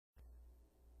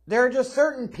There are just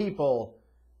certain people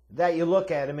that you look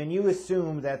at them and you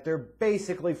assume that they're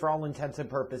basically, for all intents and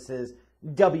purposes,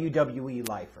 WWE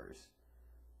lifers.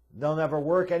 They'll never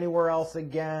work anywhere else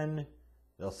again.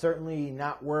 They'll certainly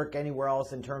not work anywhere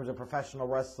else in terms of professional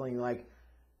wrestling. Like,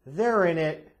 they're in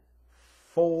it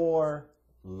for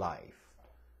life.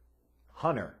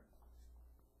 Hunter.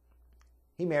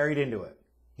 He married into it.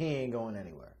 He ain't going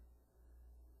anywhere.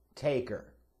 Taker.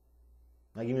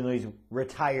 Like, even though he's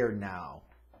retired now,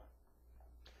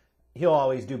 he'll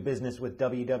always do business with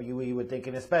WWE, would think,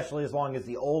 and especially as long as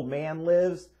the old man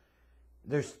lives,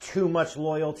 there's too much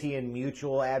loyalty and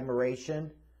mutual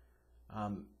admiration.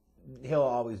 He'll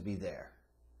always be there.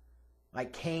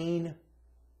 Like Kane,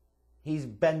 he's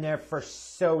been there for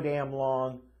so damn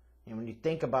long. And when you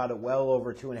think about it, well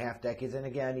over 2.5 decades. And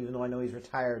again, even though I know he's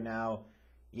retired now,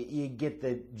 you get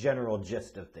the general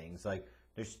gist of things. Like,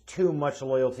 there's too much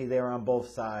loyalty there on both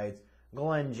sides.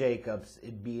 Glenn Jacobs,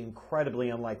 it'd be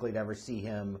incredibly unlikely to ever see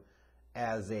him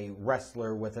as a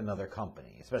wrestler with another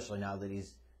company, especially now that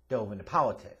he's dove into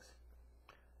politics.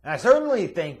 And I certainly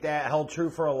think that held true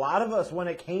for a lot of us when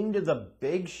it came to the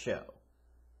Big Show.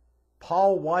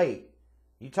 Paul Wight,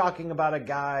 you're talking about a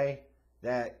guy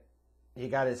that he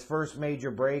got his first major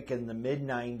break in the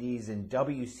mid-90s in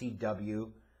WCW,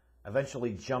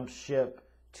 eventually jumped ship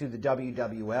to the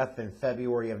WWF in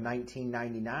February of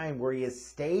 1999, where he has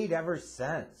stayed ever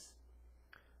since.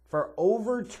 For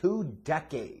over 2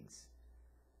 decades.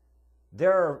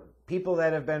 There are people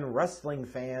that have been wrestling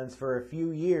fans for a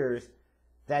few years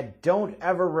that don't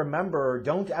ever remember or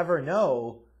don't ever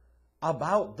know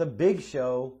about the Big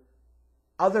Show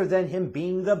other than him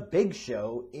being the Big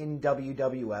Show in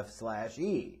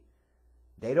WWF/E.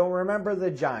 They don't remember the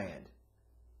Giant.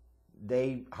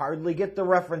 They hardly get the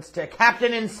reference to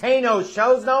Captain Insano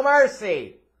shows no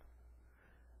mercy.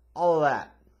 All of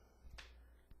that.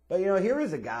 But, here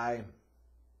is a guy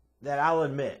that I'll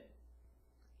admit,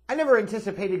 I never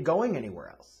anticipated going anywhere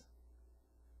else.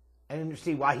 I didn't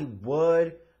see why he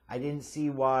would. I didn't see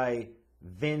why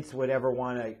Vince would ever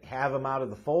want to have him out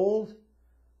of the fold.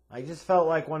 I just felt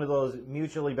like one of those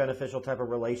mutually beneficial type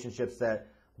of relationships that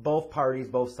both parties,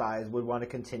 both sides, would want to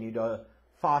continue to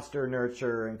foster,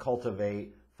 nurture, and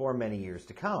cultivate for many years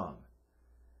to come.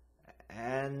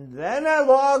 And then I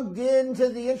logged into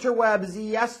the interwebs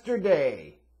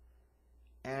yesterday,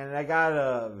 and I got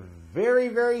a very,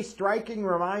 very striking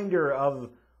reminder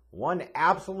of one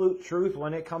absolute truth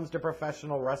when it comes to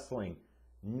professional wrestling.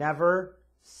 Never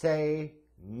say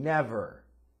never.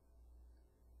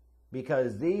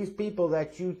 Because these people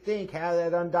that you think have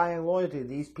that undying loyalty,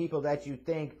 these people that you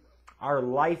think are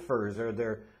lifers, or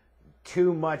they're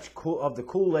too much of the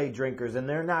Kool-Aid drinkers and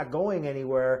they're not going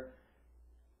anywhere,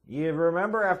 you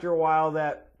remember after a while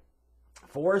that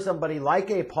for somebody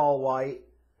like a Paul Wight,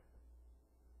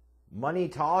 money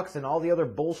talks and all the other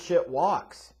bullshit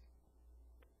walks.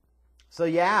 So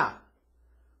yeah,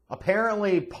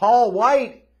 apparently Paul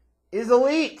Wight is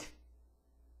elite.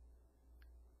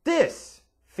 This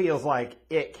feels like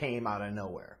it came out of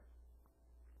nowhere.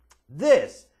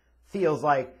 This feels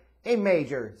like a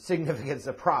major significant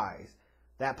surprise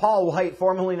that Paul Wight,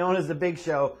 formerly known as The Big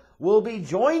Show, will be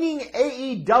joining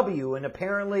AEW, and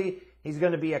apparently he's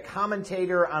going to be a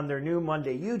commentator on their new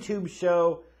Monday YouTube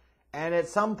show, and at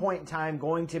some point in time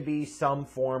going to be some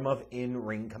form of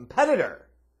in-ring competitor.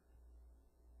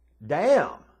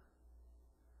 Damn.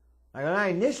 Like, when I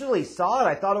initially saw it,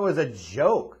 I thought it was a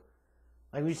joke.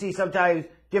 Like, we see sometimes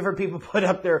different people put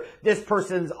up there, this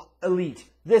person's elite,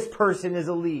 this person is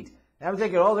elite. And I'm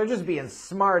thinking, oh, they're just being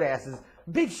smart asses.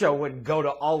 Big Show wouldn't go to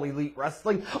All Elite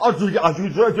Wrestling.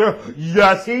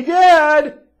 Yes, he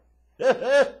did.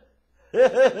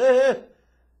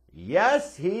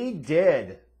 Yes, he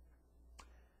did.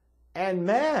 And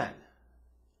man,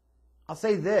 I'll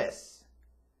say this.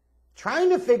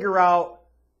 Trying to figure out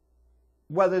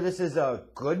whether this is a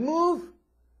good move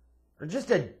or just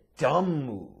a dumb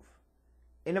move.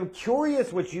 And I'm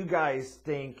curious what you guys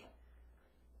think.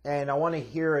 And I want to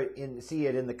hear it and see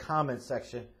it in the comments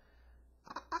section.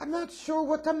 I'm not sure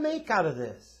what to make out of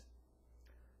this.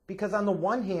 Because on the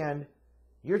one hand,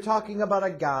 you're talking about a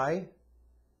guy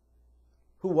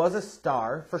who was a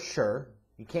star, for sure.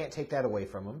 You can't take that away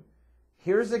from him.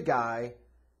 Here's a guy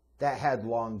that had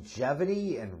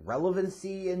longevity and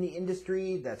relevancy in the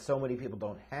industry that so many people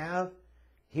don't have.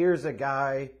 Here's a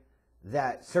guy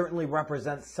that certainly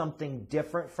represents something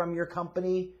different from your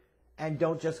company. And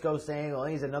don't just go saying, well,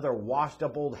 he's another washed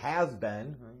up old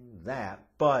has-been. That.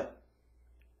 But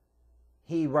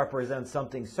he represents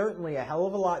something certainly a hell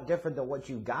of a lot different than what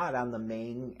you got on the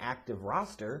main active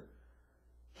roster.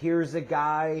 Here's a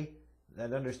guy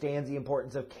that understands the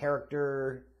importance of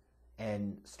character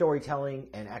and storytelling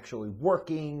and actually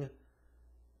working,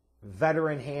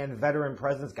 veteran hand, veteran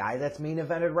presence, guy that's main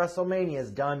evented WrestleMania, has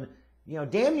done,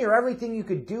 damn near everything you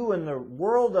could do in the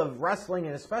world of wrestling,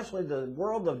 and especially the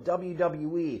world of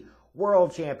WWE.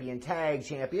 World champion, tag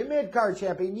champion, mid-card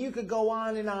champion. You could go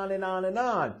on and on and on and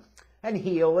on. And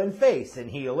heel and face,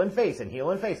 and heel and face, and heel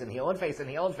and face, and heel and face, and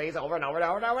heel and face, over and over and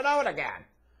over and over and over again.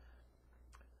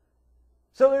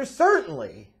 So there's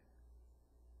certainly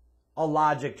a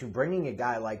logic to bringing a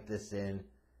guy like this in,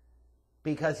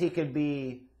 because he could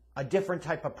be a different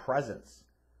type of presence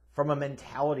from a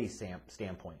mentality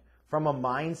standpoint, from a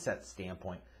mindset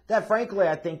standpoint, that frankly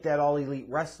I think that All Elite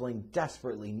Wrestling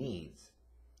desperately needs.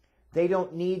 They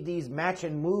don't need these match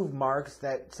and move marks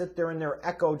that sit there in their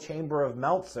echo chamber of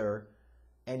Meltzer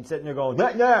and sitting there going,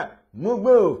 nah,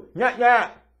 move, nah,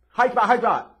 hype,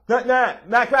 nah,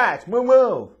 match,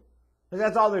 move. Because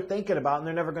that's all they're thinking about, and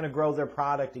they're never going to grow their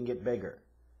product and get bigger.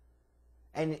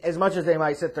 And as much as they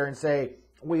might sit there and say,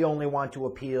 we only want to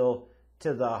appeal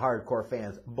to the hardcore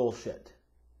fans, bullshit.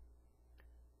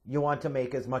 You want to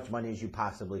make as much money as you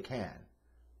possibly can.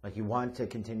 Like, you want to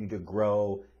continue to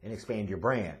grow and expand your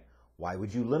brand. Why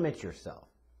would you limit yourself?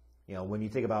 When you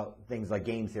think about things like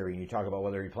game theory and you talk about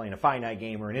whether you're playing a finite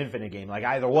game or an infinite game, like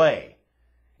either way,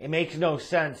 it makes no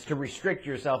sense to restrict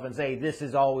yourself and say, this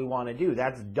is all we want to do.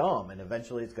 That's dumb, and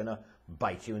eventually it's going to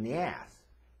bite you in the ass.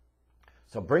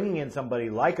 So bringing in somebody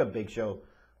like a Big Show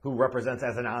who represents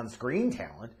as an on-screen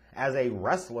talent, as a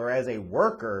wrestler, as a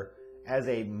worker, as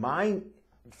a mind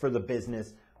for the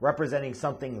business, representing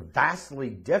something vastly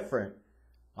different,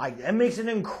 like, it makes an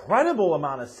incredible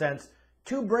amount of sense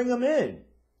to bring him in.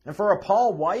 And for a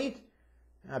Paul Wight,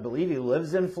 I believe he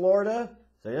lives in Florida,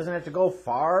 so he doesn't have to go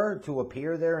far to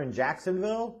appear there in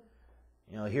Jacksonville.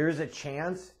 Here's a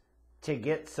chance to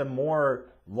get some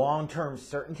more long-term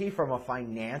certainty from a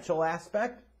financial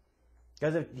aspect.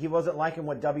 Because if he wasn't liking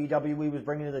what WWE was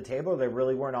bringing to the table, they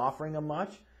really weren't offering him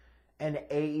much, and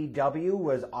AEW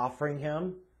was offering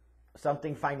him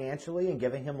something financially and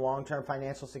giving him long-term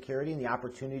financial security and the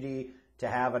opportunity to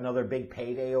have another big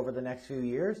payday over the next few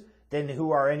years, then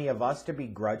who are any of us to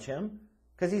begrudge him?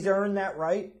 Because he's earned that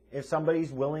right. If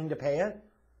somebody's willing to pay it,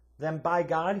 then by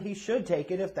God, he should take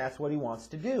it if that's what he wants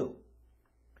to do.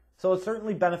 So it's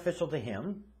certainly beneficial to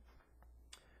him.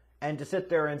 And to sit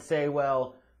there and say,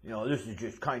 well, this is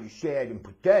just kind of sad and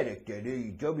pathetic that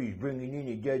AEW is bringing in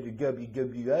a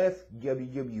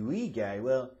WWE guy.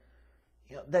 Well,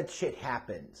 that shit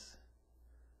happens.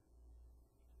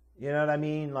 You know what I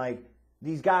mean? Like,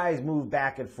 these guys move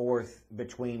back and forth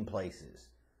between places.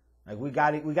 Like, we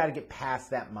got to get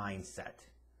past that mindset.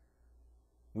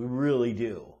 We really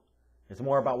do. It's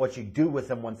more about what you do with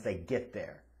them once they get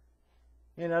there.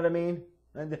 You know what I mean?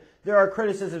 And there are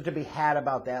criticisms to be had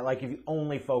about that. Like, if you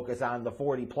only focus on the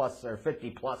 40 plus or 50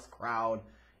 plus crowd,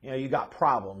 you got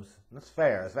problems. That's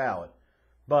fair. That's valid.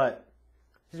 But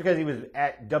just because he was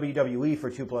at WWE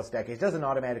for 2+ decades doesn't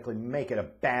automatically make it a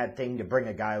bad thing to bring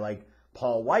a guy like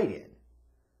Paul Wight in.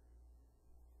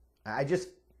 I just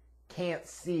can't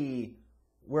see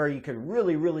where you could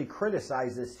really, really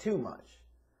criticize this too much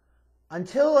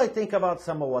until I think about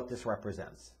some of what this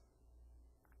represents.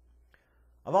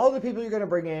 Of all the people you're going to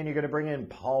bring in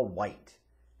Paul Wight.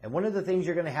 And one of the things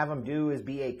you're going to have him do is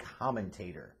be a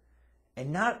commentator.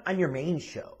 And not on your main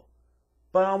show,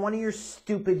 but on one of your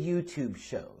stupid YouTube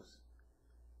shows.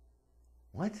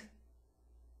 What?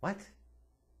 What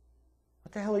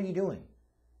the hell are you doing?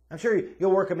 I'm sure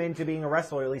you'll work him into being a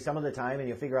wrestler at least some of the time, and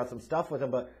you'll figure out some stuff with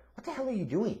him, but what the hell are you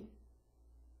doing?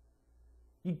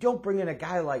 You don't bring in a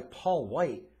guy like Paul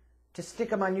Wight to stick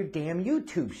him on your damn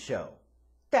YouTube show.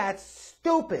 That's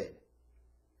stupid.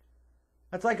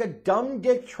 That's like a dumb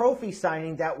dick trophy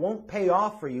signing that won't pay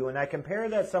off for you, and I compare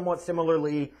that somewhat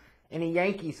similarly. Any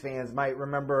Yankees fans might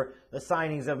remember the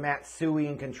signings of Matsui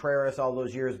and Contreras all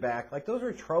those years back. Like, those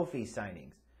were trophy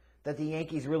signings that the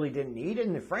Yankees really didn't need,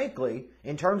 and frankly,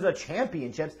 in terms of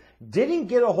championships, didn't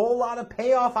get a whole lot of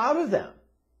payoff out of them.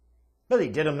 But they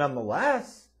did them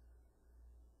nonetheless.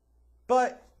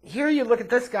 But here you look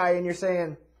at this guy and you're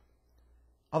saying,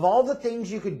 of all the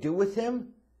things you could do with him,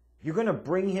 you're going to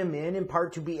bring him in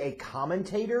part to be a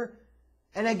commentator?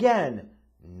 And again,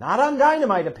 not on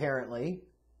Dynamite apparently,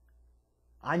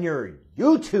 on your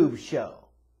YouTube show.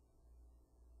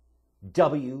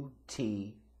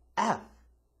 WTF.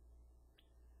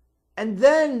 And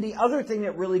then the other thing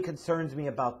that really concerns me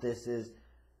about this is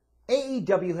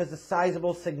AEW has a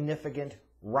sizable, significant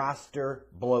roster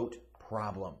bloat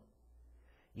problem.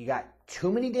 You got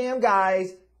too many damn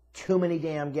guys, too many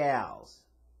damn gals.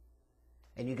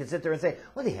 And you can sit there and say,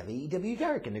 well, they have AEW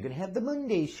Dark, and they're going to have the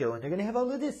Monday show, and they're going to have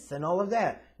all of this and all of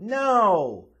that.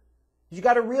 No! You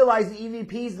got to realize the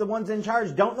EVPs, the ones in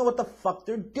charge, don't know what the fuck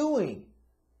they're doing.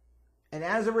 And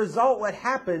as a result, what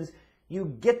happens,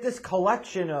 you get this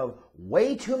collection of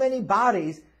way too many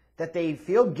bodies that they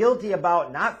feel guilty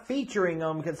about not featuring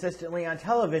them consistently on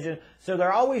television. So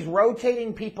they're always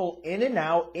rotating people in and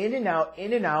out, in and out,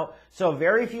 in and out. So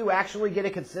very few actually get a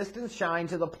consistent shine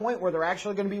to the point where they're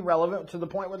actually going to be relevant, to the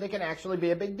point where they can actually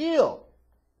be a big deal.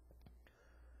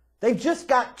 They've just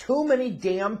got too many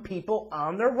damn people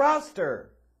on their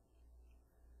roster.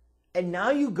 And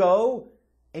now you go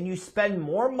and you spend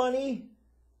more money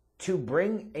to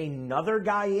bring another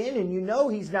guy in, and you know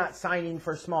he's not signing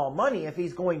for small money. If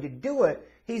he's going to do it,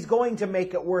 he's going to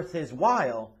make it worth his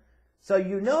while. So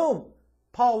you know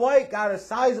Paul Wight got a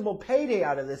sizable payday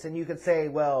out of this, and you could say,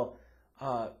 well,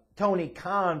 Tony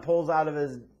Khan pulls out of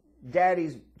his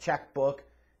daddy's checkbook,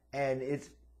 and it's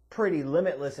pretty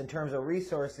limitless in terms of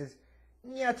resources.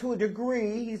 Yeah, to a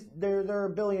degree, they're a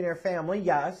billionaire family,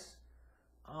 yes.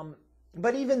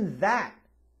 But even that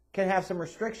can have some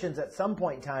restrictions at some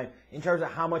point in time in terms of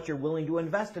how much you're willing to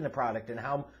invest in the product and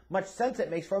how much sense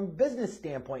it makes from a business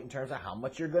standpoint in terms of how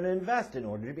much you're going to invest in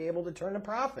order to be able to turn a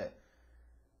profit.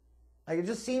 Like, it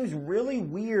just seems really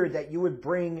weird that you would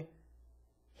bring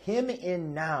him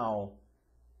in now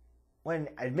when,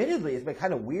 admittedly, it's been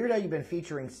kind of weird how you've been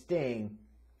featuring Sting.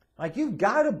 Like, you've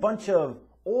got a bunch of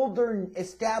older,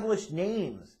 established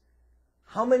names.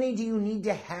 How many do you need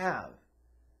to have?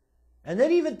 And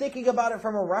then even thinking about it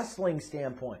from a wrestling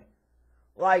standpoint.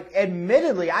 Like,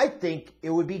 admittedly, I think it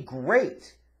would be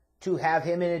great to have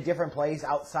him in a different place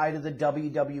outside of the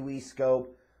WWE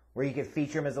scope where you could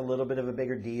feature him as a little bit of a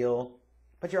bigger deal.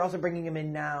 But you're also bringing him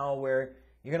in now where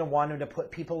you're going to want him to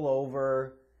put people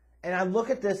over. And I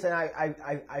look at this and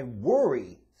I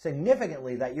worry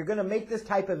significantly that you're going to make this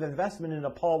type of investment into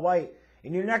Paul Wight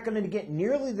and you're not going to get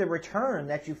nearly the return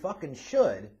that you fucking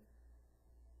should.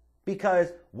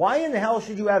 Because why in the hell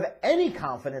should you have any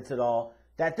confidence at all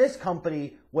that this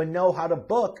company would know how to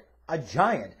book a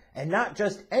giant? And not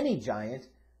just any giant,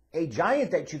 a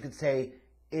giant that you could say,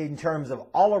 in terms of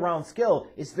all-around skill,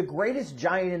 is the greatest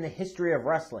giant in the history of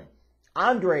wrestling.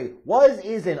 Andre was,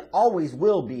 is, and always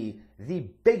will be the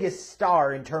biggest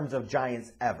star in terms of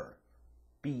giants ever.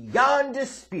 Beyond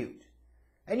dispute.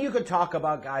 And you could talk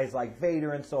about guys like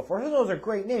Vader and so forth, and those are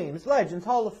great names, legends,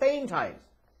 Hall of Fame types.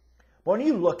 But when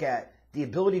you look at the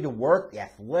ability to work, the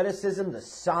athleticism, the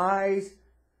size,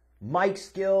 mic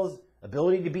skills,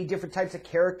 ability to be different types of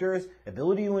characters,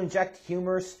 ability to inject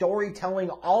humor,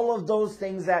 storytelling, all of those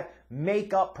things that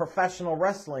make up professional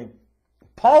wrestling,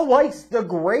 Paul Wight's the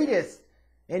greatest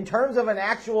in terms of an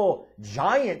actual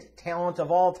giant talent of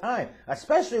all time,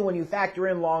 especially when you factor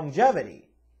in longevity.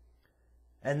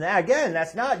 And that, again,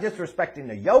 that's not disrespecting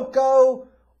the Yoko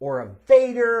or a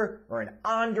Vader, or an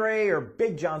Andre, or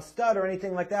Big John Studd, or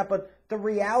anything like that. But the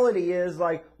reality is,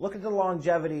 like, look at the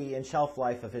longevity and shelf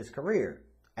life of his career.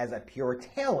 As a pure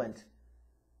talent,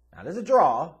 not as a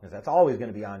draw, because that's always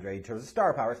going to be Andre. In terms of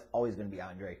star power, it's always going to be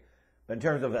Andre. But in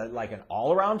terms of, like, an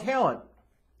all-around talent,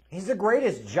 he's the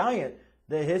greatest giant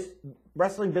that his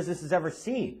wrestling business has ever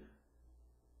seen.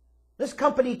 This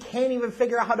company can't even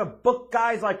figure out how to book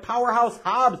guys like Powerhouse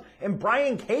Hobbs and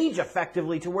Brian Cage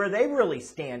effectively to where they really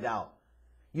stand out.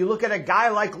 You look at a guy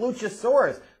like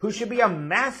Luchasaurus, who should be a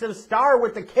massive star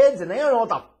with the kids, and they don't know what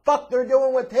the fuck they're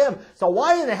doing with him. So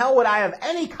why in the hell would I have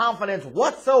any confidence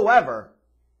whatsoever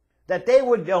that they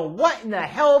would know what in the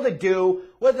hell to do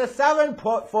with a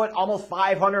 7-foot, almost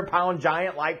 500-pound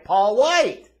giant like Paul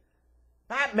Wight?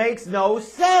 That makes no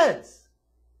sense.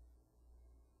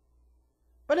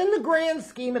 But in the grand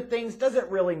scheme of things, does it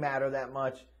really matter that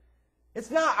much? It's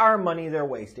not our money they're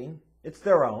wasting. It's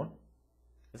their own.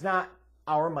 It's not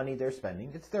our money they're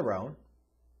spending. It's their own.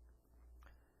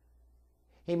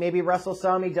 He maybe wrestles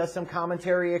some. He does some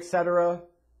commentary, etc.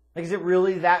 Like, is it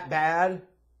really that bad?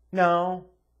 No.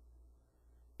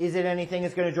 Is it anything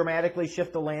that's going to dramatically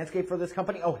shift the landscape for this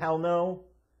company? Oh, hell no.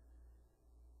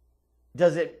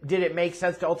 Did it make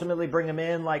sense to ultimately bring him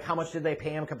in? Like, how much did they pay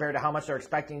him compared to how much they're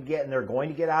expecting to get and they're going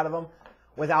to get out of him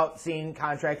without seeing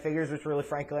contract figures, which really,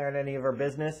 frankly, aren't any of our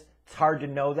business? It's hard to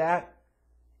know that.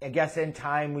 I guess in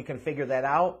time we can figure that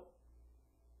out.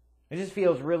 It just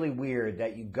feels really weird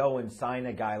that you go and sign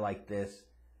a guy like this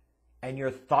and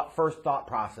your first thought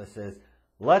process is,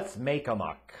 let's make him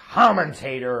a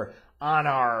commentator on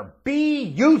our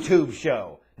B YouTube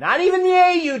show. Not even the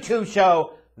A YouTube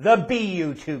show. The B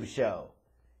YouTube show.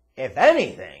 If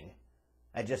anything,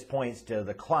 that just points to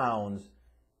the clowns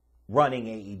running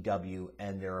AEW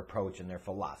and their approach and their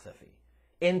philosophy.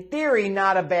 In theory,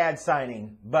 not a bad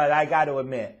signing, but I got to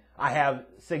admit, I have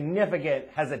significant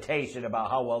hesitation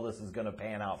about how well this is going to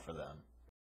pan out for them.